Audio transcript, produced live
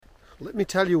Let me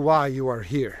tell you why you are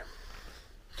here.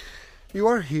 You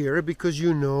are here because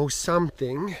you know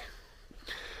something.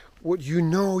 What you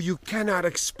know you cannot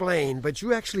explain, but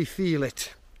you actually feel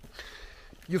it.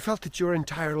 You felt it your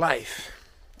entire life.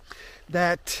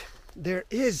 That there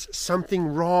is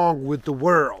something wrong with the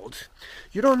world.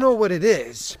 You don't know what it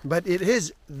is, but it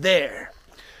is there.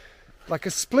 Like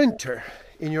a splinter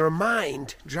in your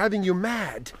mind, driving you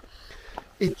mad.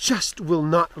 It just will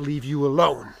not leave you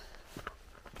alone.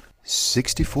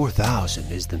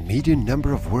 64,000 is the median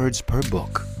number of words per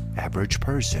book. Average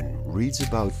person reads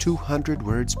about 200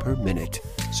 words per minute.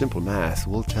 Simple math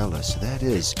will tell us that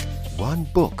is one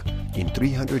book in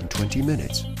 320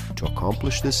 minutes. To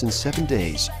accomplish this in 7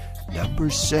 days,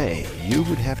 numbers say you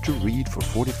would have to read for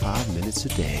 45 minutes a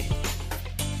day.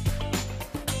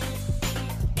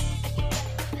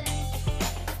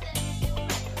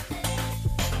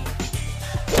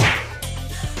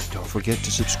 Don't forget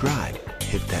to subscribe.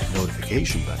 Hit that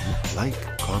notification button,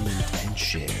 like, comment, and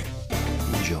share.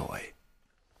 Enjoy.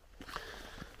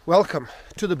 Welcome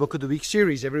to the Book of the Week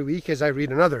series. Every week as I read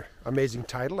another amazing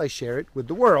title, I share it with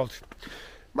the world.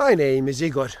 My name is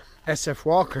Igor S.F.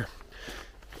 Walker,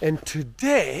 and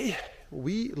today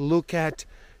we look at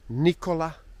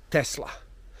Nikola Tesla.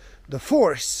 The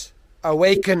Force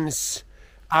Awakens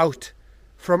Out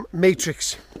from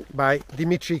Matrix by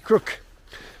Dmitriy Kruk.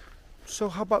 So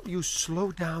how about you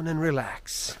slow down and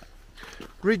relax?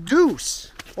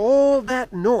 Reduce all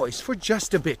that noise for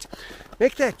just a bit.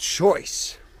 Make that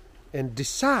choice and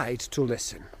decide to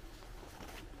listen.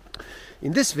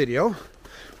 In this video,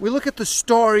 we look at the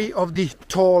story of the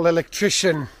tall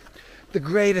electrician, the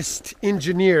greatest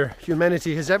engineer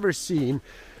humanity has ever seen.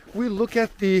 We look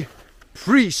at the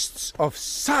priests of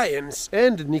science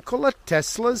and Nikola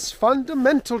Tesla's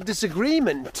fundamental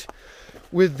disagreement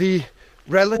with the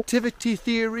relativity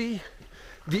theory,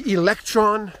 the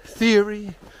electron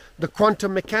theory, the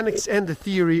quantum mechanics, and the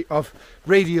theory of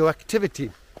radioactivity.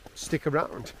 Stick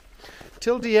around.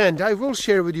 Till the end, I will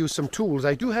share with you some tools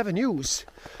I do have in use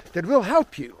that will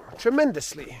help you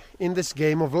tremendously in this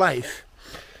game of life.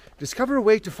 Discover a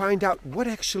way to find out what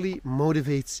actually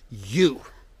motivates you.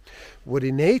 What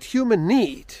innate human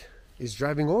need is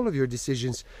driving all of your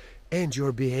decisions and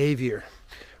your behavior.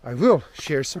 I will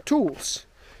share some tools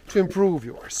to improve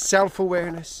your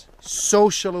self-awareness,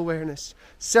 social awareness,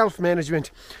 self-management,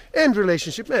 and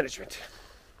relationship management.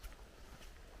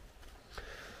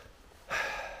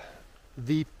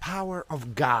 The power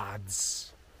of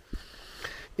gods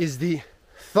is the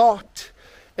thought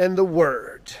and the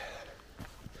word.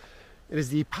 It is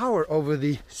the power over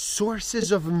the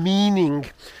sources of meaning.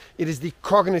 It is the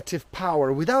cognitive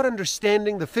power. Without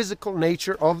understanding the physical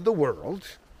nature of the world,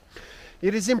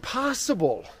 it is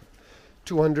impossible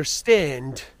to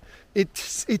understand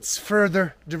its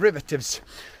further derivatives.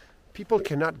 People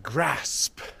cannot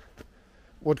grasp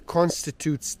what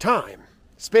constitutes time,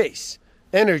 space,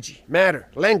 energy, matter,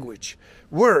 language,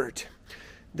 word.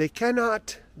 They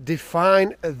cannot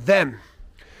define them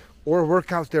or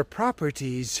work out their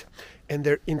properties and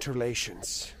their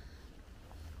interrelations.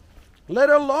 Let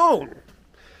alone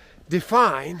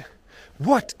define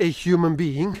what a human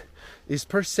being is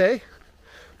per se,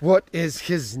 what is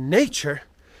his nature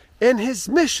and his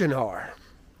mission are.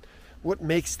 What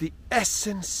makes the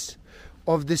essence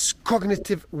of this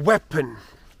cognitive weapon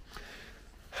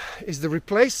is the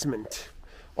replacement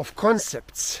of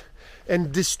concepts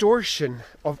and distortion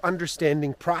of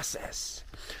understanding process.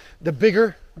 The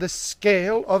bigger the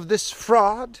scale of this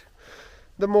fraud,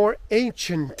 the more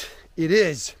ancient it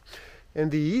is, and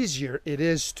the easier it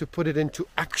is to put it into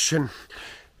action.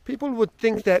 People would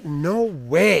think that no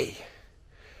way,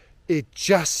 it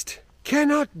just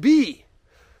cannot be,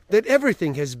 that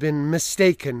everything has been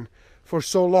mistaken for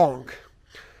so long.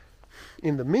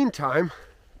 In the meantime,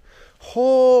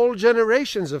 whole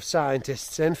generations of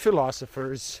scientists and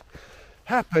philosophers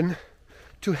happen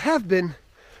to have been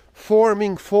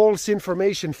forming false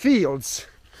information fields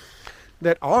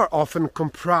that are often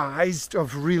comprised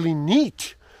of really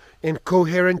neat and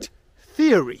coherent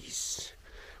theories,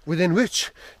 within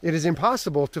which it is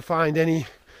impossible to find any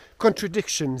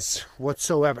contradictions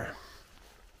whatsoever.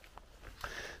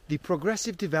 The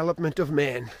progressive development of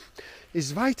man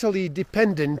is vitally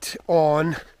dependent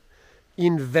on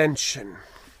invention.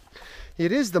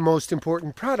 It is the most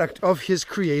important product of his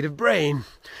creative brain.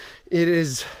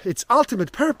 Its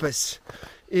ultimate purpose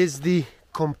is the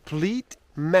complete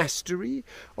mastery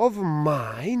of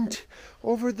mind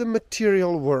over the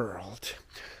material world,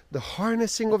 the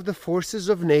harnessing of the forces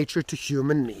of nature to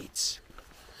human needs.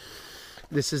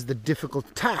 This is the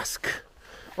difficult task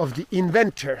of the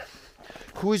inventor,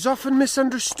 who is often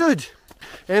misunderstood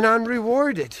and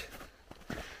unrewarded.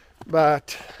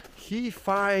 But he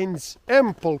finds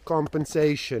ample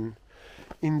compensation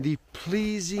in the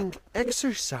pleasing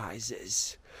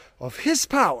exercises of his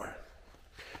power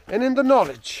and in the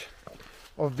knowledge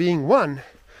of being one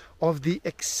of the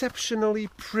exceptionally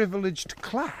privileged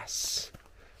class,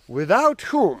 without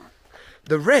whom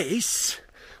the race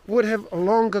would have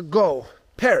long ago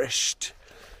perished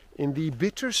in the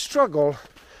bitter struggle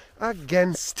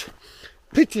against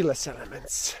pitiless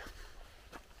elements.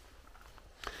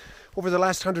 Over the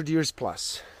last 100 years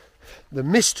plus, the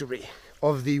mystery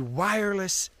of the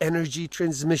wireless energy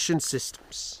transmission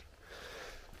systems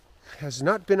has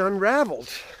not been unraveled,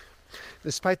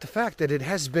 despite the fact that it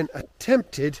has been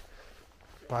attempted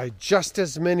by just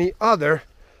as many other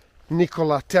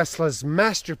Nikola Tesla's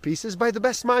masterpieces by the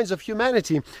best minds of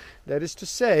humanity, that is to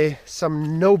say,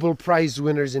 some Nobel Prize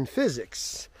winners in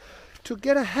physics, to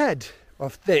get ahead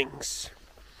of things.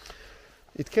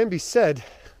 It can be said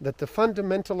that the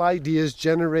fundamental ideas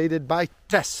generated by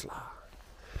Tesla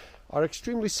are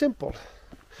extremely simple,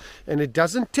 and it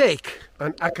doesn't take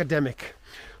an academic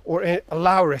or a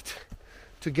laureate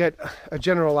to get a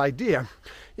general idea.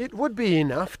 It would be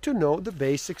enough to know the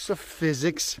basics of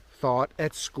physics taught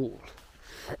at school.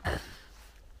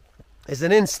 As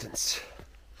an instance,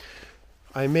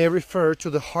 I may refer to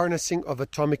the harnessing of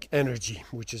atomic energy,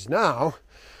 which is now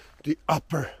the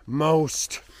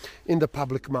uppermost in the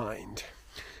public mind.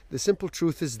 The simple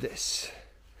truth is this: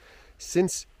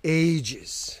 since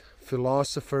ages,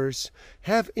 philosophers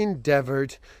have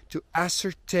endeavored to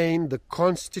ascertain the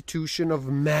constitution of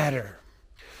matter,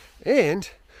 and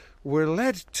were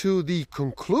led to the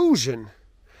conclusion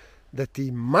that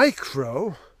the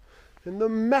micro and the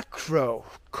macro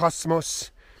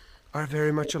cosmos are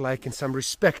very much alike in some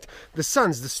respect. The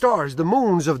suns, the stars, the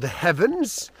moons of the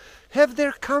heavens have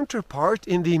their counterpart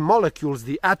in the molecules,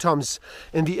 the atoms,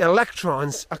 and the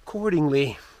electrons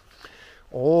accordingly.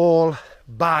 All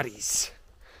bodies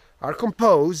are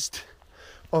composed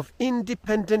of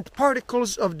independent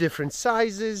particles of different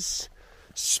sizes,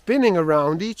 spinning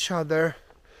around each other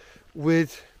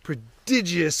with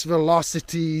prodigious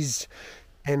velocities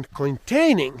and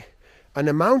containing an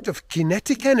amount of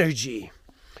kinetic energy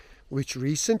which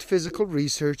recent physical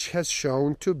research has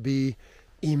shown to be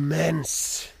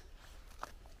immense.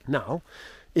 Now,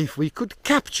 if we could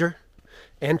capture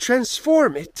and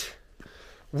transform it,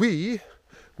 we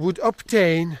would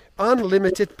obtain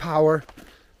unlimited power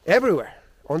everywhere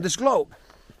on this globe.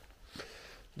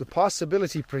 The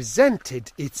possibility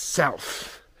presented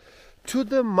itself to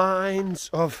the minds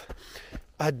of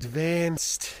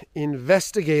advanced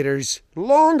investigators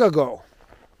long ago.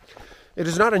 It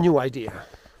is not a new idea,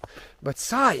 but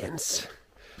science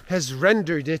has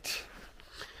rendered it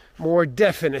more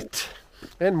definite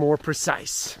and more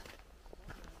precise.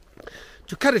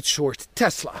 To cut it short,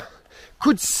 Tesla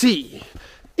could see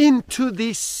into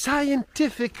the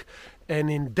scientific and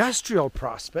industrial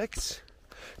prospects.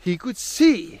 He could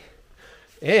see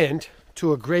and,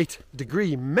 to a great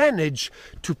degree, manage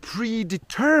to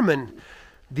predetermine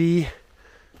the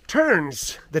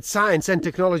turns that science and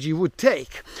technology would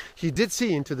take. He did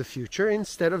see into the future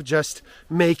instead of just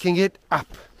making it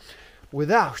up.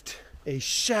 Without a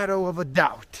shadow of a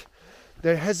doubt,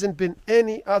 there hasn't been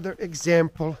any other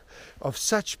example of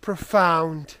such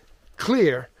profound,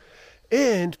 clear,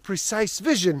 and precise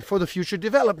vision for the future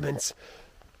developments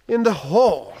in the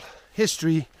whole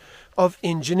history of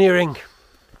engineering.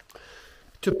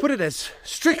 To put it as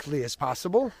strictly as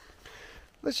possible,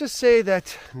 let's just say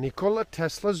that Nikola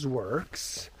Tesla's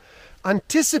works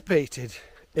anticipated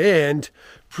and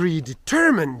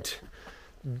predetermined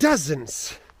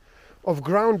dozens of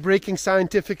groundbreaking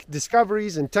scientific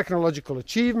discoveries and technological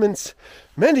achievements,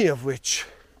 many of which,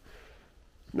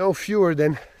 no fewer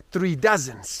than 3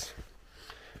 dozens,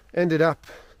 ended up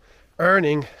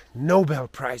earning Nobel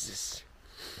Prizes.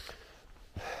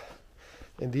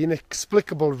 And the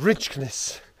inexplicable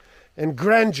richness and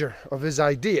grandeur of his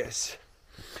ideas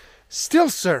still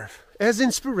serve as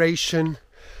inspiration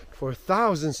for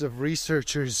thousands of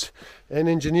researchers and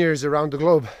engineers around the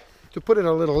globe. To put it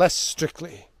a little less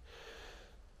strictly,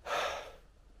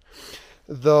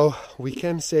 though, we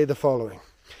can say the following: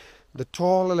 the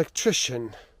tall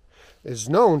electrician is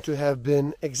known to have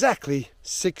been exactly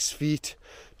 6 feet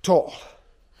tall.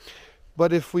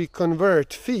 But if we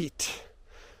convert feet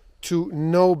to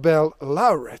Nobel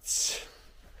laureates,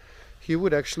 he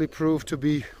would actually prove to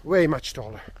be way much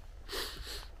taller.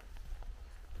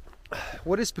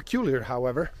 What is peculiar,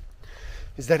 however,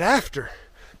 is that after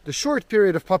the short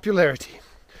period of popularity,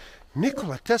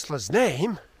 Nikola Tesla's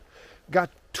name got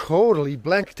totally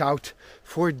blanked out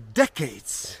for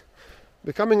decades,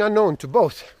 becoming unknown to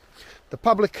both the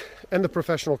public and the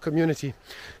professional community,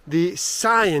 the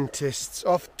scientists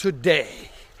of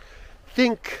today,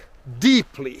 think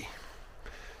deeply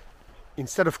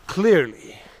instead of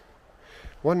clearly.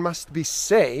 One must be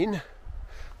sane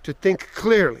to think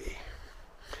clearly,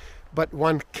 but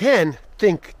one can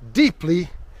think deeply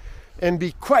and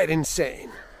be quite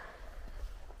insane.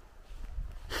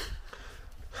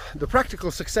 The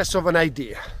practical success of an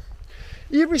idea,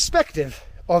 irrespective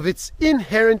of its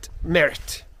inherent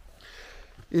merit,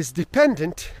 is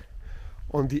dependent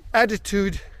on the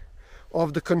attitude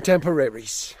of the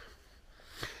contemporaries.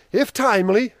 If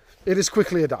timely, it is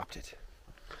quickly adopted.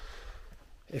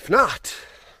 If not,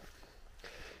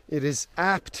 it is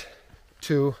apt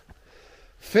to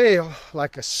fail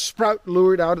like a sprout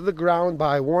lured out of the ground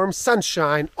by warm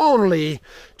sunshine, only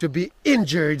to be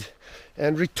injured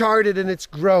and retarded in its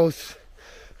growth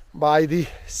by the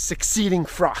succeeding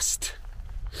frost.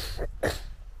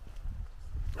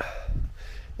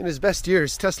 In his best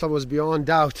years, Tesla was beyond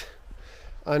doubt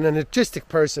an artistic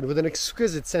person with an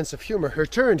exquisite sense of humor, who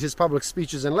turned his public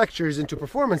speeches and lectures into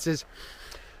performances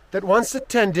that once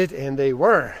attended, and they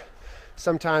were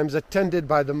sometimes attended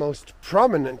by the most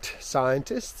prominent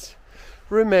scientists,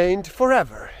 remained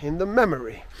forever in the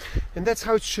memory. And that's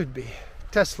how it should be.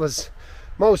 Tesla's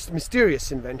most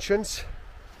mysterious inventions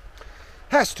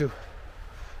has to,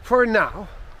 for now,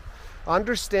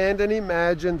 understand and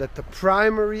imagine that the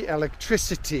primary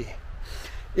electricity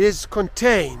is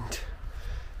contained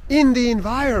in the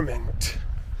environment,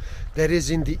 that is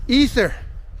in the ether,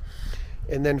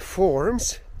 and then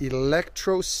forms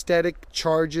electrostatic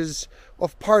charges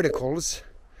of particles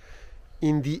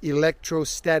in the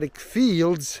electrostatic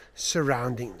fields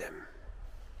surrounding them.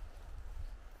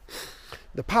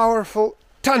 The powerful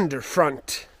thunder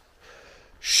front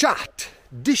shot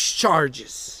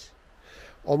discharges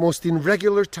almost in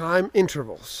regular time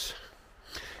intervals,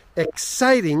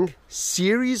 exciting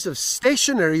series of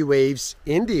stationary waves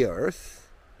in the earth,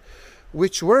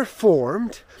 which were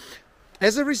formed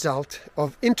as a result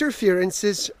of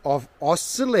interferences of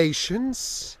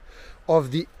oscillations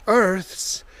of the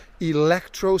earth's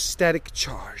electrostatic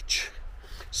charge,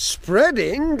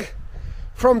 spreading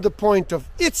from the point of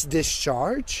its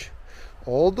discharge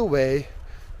all the way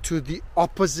to the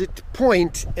opposite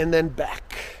point and then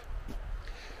back.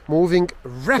 Moving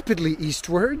rapidly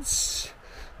eastwards,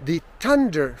 the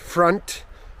thunder front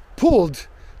pulled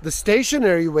the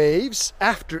stationary waves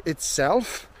after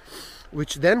itself,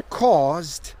 which then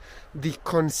caused the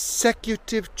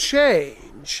consecutive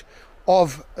change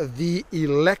of the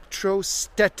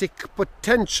electrostatic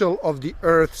potential of the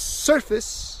Earth's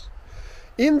surface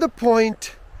in the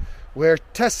point where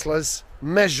Tesla's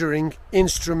measuring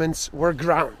instruments were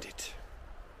grounded.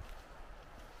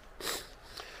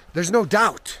 There's no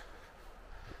doubt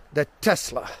that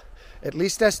Tesla at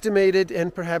least estimated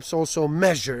and perhaps also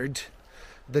measured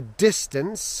the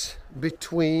distance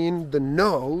between the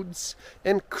nodes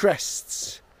and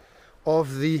crests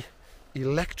of the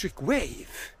electric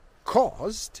wave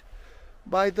caused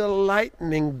by the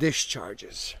lightning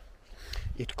discharges.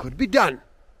 It could be done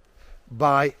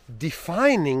by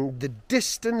defining the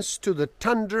distance to the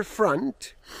thunder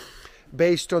front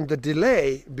based on the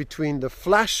delay between the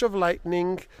flash of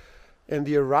lightning and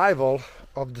the arrival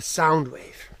of the sound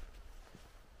wave.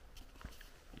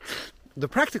 The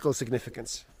practical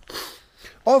significance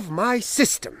of my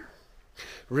system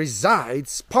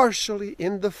resides partially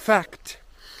in the fact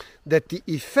that the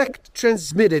effect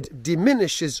transmitted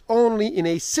diminishes only in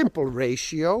a simple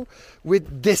ratio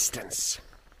with distance,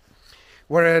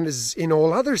 whereas in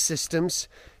all other systems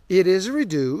it is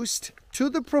reduced to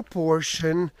the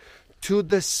proportion to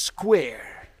the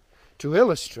square. To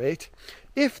illustrate,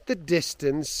 if the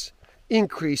distance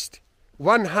increased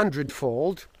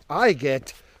 100-fold, I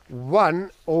get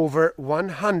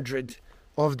 1/100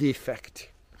 of the effect,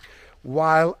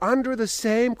 while under the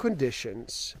same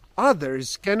conditions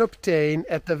others can obtain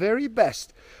at the very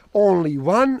best only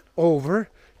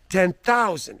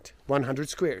 1/10,000, 100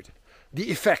 squared, the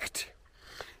effect.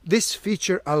 This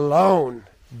feature alone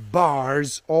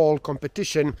bars all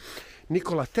competition.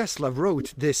 Nikola Tesla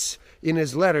wrote this in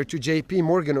his letter to J.P.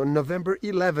 Morgan on November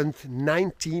 11th,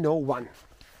 1901.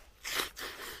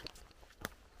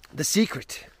 The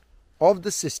secret of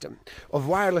the system of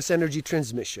wireless energy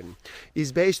transmission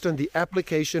is based on the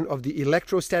application of the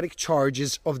electrostatic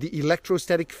charges of the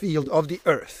electrostatic field of the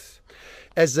Earth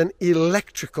as an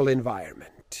electrical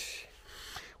environment,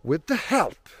 with the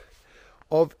help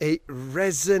of a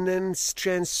resonance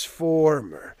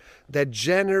transformer that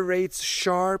generates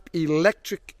sharp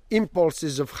electric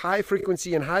impulses of high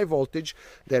frequency and high voltage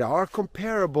that are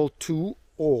comparable to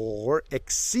or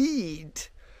exceed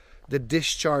the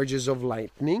discharges of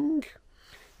lightning,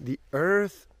 the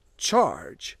earth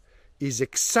charge is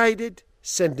excited,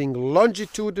 sending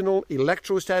longitudinal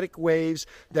electrostatic waves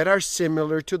that are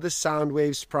similar to the sound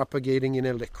waves propagating in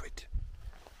a liquid,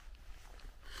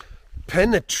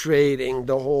 penetrating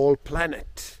the whole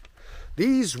planet.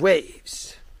 These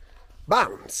waves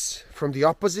bounce from the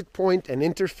opposite point and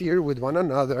interfere with one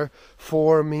another,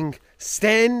 forming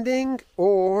standing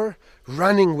or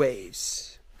running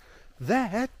waves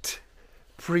that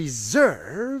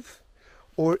preserve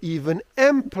or even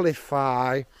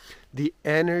amplify the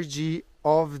energy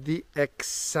of the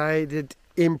excited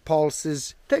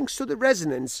impulses, thanks to the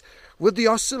resonance with the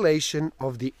oscillation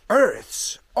of the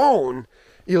Earth's own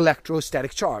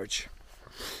electrostatic charge.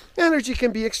 Energy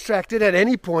can be extracted at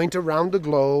any point around the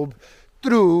globe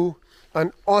through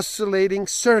an oscillating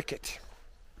circuit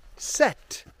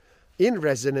set in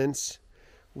resonance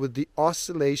with the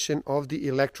oscillation of the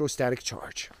electrostatic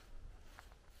charge.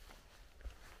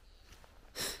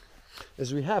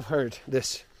 As we have heard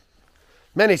this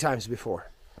many times before,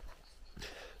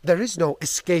 there is no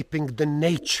escaping the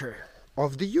nature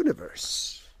of the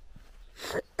universe.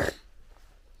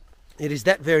 It is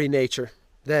that very nature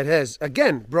that has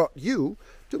again brought you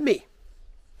to me.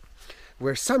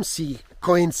 Where some see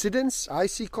coincidence, I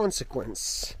see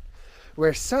consequence.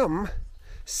 Where some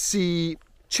see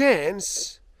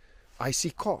chance, I see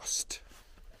cost.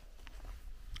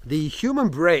 The human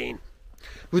brain,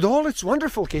 with all its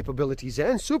wonderful capabilities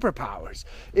and superpowers,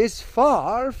 is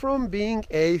far from being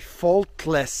a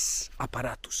faultless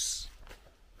apparatus.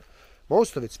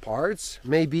 Most of its parts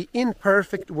may be in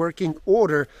perfect working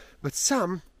order, but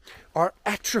some are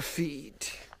atrophied,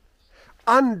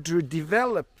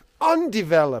 undeveloped,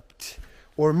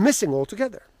 or missing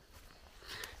altogether.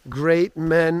 Great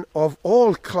men of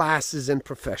all classes and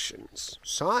professions,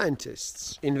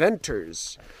 scientists,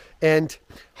 inventors, and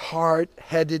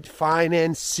hard-headed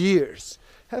financiers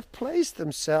have placed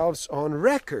themselves on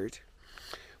record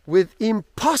with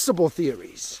impossible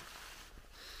theories,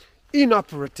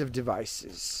 inoperative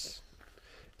devices,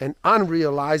 and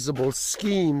unrealizable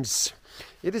schemes.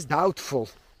 It is doubtful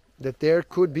that there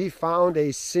could be found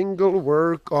a single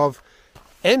work of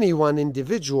any one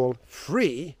individual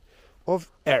free of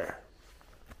error.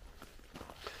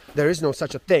 There is no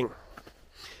such a thing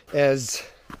as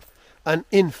an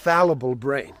infallible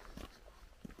brain.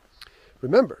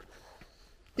 Remember,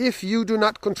 if you do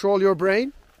not control your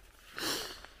brain,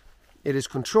 it is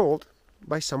controlled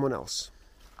by someone else.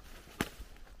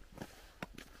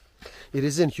 It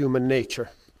is in human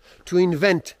nature to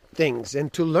invent things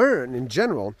and to learn in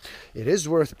general. It is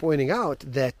worth pointing out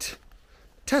that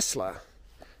Tesla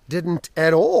didn't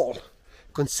at all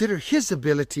consider his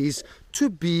abilities to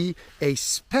be a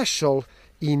special,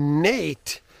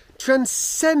 innate,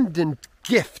 transcendent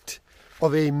gift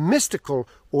of a mystical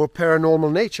or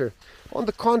paranormal nature. On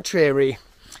the contrary,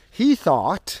 he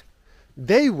thought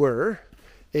they were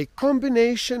a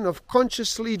combination of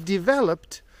consciously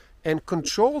developed and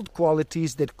controlled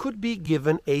qualities that could be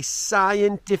given a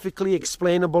scientifically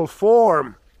explainable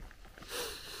form.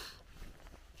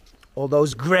 All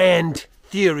those grand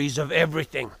theories of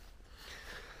everything.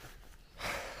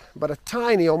 But a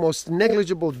tiny, almost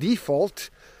negligible default,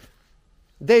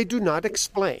 they do not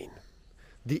explain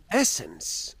the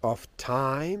essence of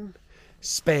time,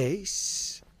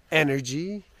 space,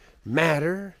 energy,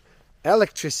 matter,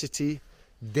 electricity.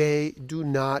 They do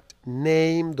not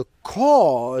name the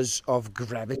cause of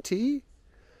gravity.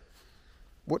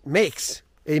 What makes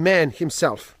a man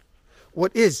himself?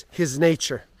 What is his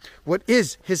nature? What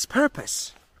is his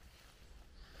purpose?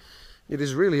 It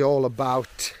is really all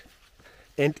about,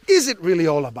 and is it really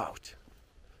all about,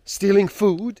 stealing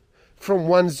food from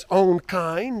one's own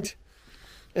kind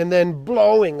and then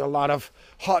blowing a lot of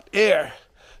hot air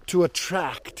to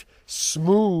attract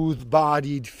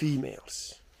smooth-bodied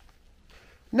females?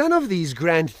 None of these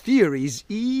grand theories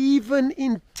even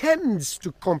intends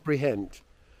to comprehend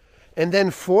and then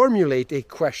formulate a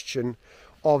question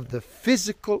of the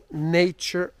physical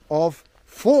nature of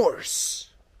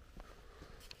force.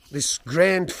 This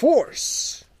grand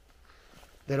force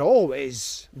that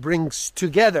always brings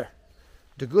together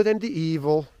the good and the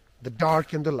evil, the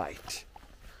dark and the light.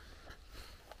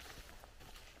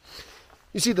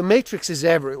 You see, the matrix is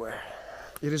everywhere.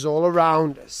 It is all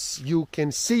around us. You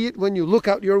can see it when you look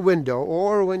out your window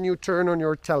or when you turn on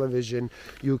your television.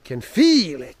 You can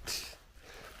feel it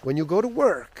when you go to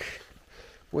work,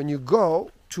 when you go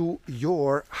to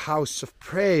your house of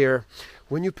prayer,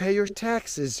 when you pay your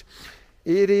taxes.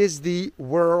 It is the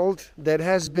world that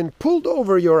has been pulled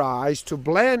over your eyes to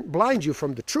blind you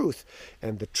from the truth,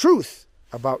 and the truth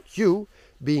about you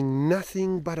being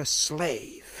nothing but a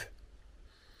slave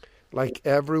like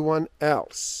everyone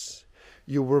else.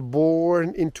 You were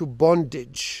born into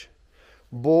bondage,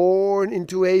 born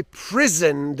into a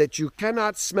prison that you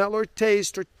cannot smell or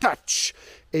taste or touch,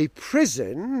 a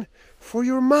prison for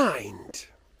your mind.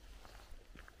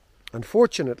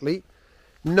 Unfortunately,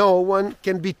 no one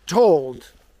can be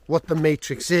told what the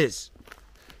Matrix is.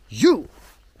 You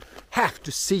have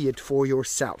to see it for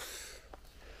yourself.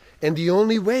 And the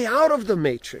only way out of the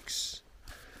Matrix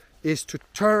is to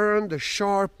turn the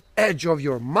sharp edge of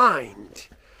your mind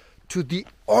to the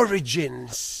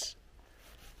origins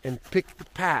and pick the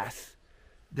path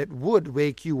that would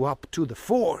wake you up to the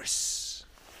force,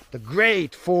 the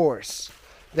great force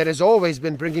that has always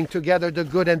been bringing together the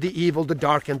good and the evil, the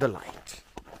dark and the light.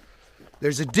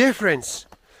 There's a difference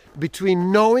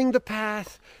between knowing the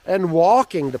path and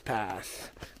walking the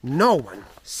path. No one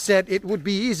said it would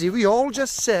be easy. We all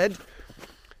just said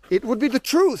it would be the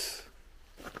truth.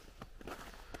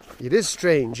 It is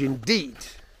strange indeed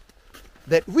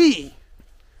that we,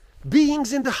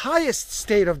 beings in the highest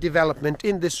state of development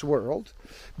in this world,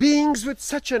 beings with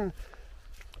such an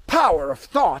power of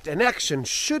thought and action,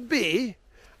 should be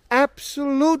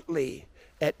absolutely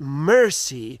at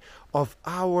mercy of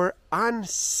our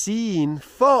unseen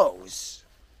foes,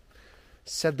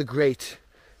 said the great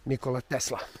Nikola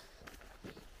Tesla.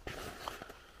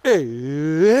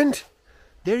 And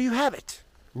there you have it,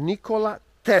 Nikola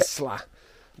Tesla.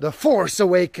 The Force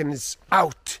Awakens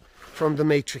out from the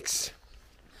Matrix.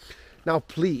 Now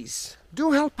please,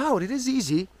 do help out. It is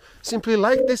easy. Simply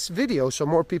like this video so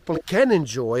more people can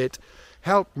enjoy it.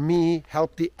 Help me,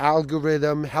 help the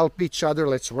algorithm, help each other.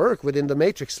 Let's work within the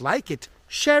Matrix. Like it,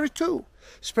 share it too.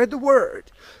 Spread the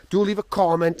word. Do leave a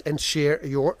comment and share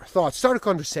your thoughts. Start a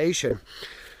conversation.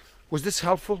 Was this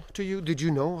helpful to you? Did you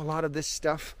know a lot of this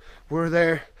stuff? Were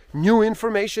there new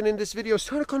information in this video?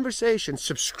 Start a conversation.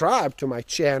 Subscribe to my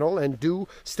channel and do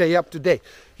stay up to date.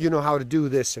 You know how to do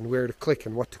this and where to click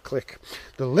and what to click.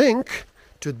 The link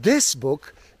to this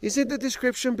book is in the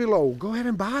description below. Go ahead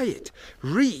and buy it.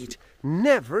 Read.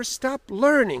 Never stop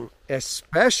learning,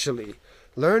 especially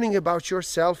learning about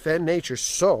yourself and nature.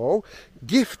 So,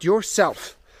 gift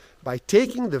yourself by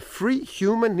taking the free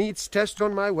human needs test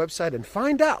on my website and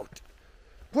find out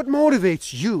what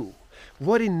motivates you.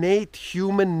 What innate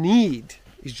human need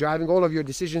is driving all of your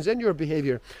decisions and your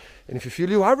behavior. And if you feel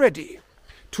you are ready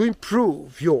to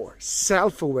improve your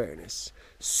self-awareness,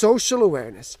 social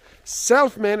awareness,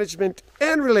 self-management,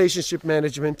 and relationship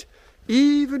management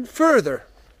even further,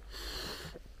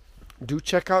 do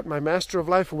check out my Master of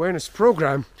Life Awareness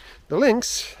program. The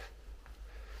links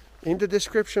in the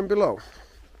description below.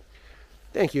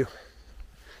 Thank you.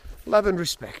 Love and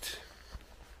respect.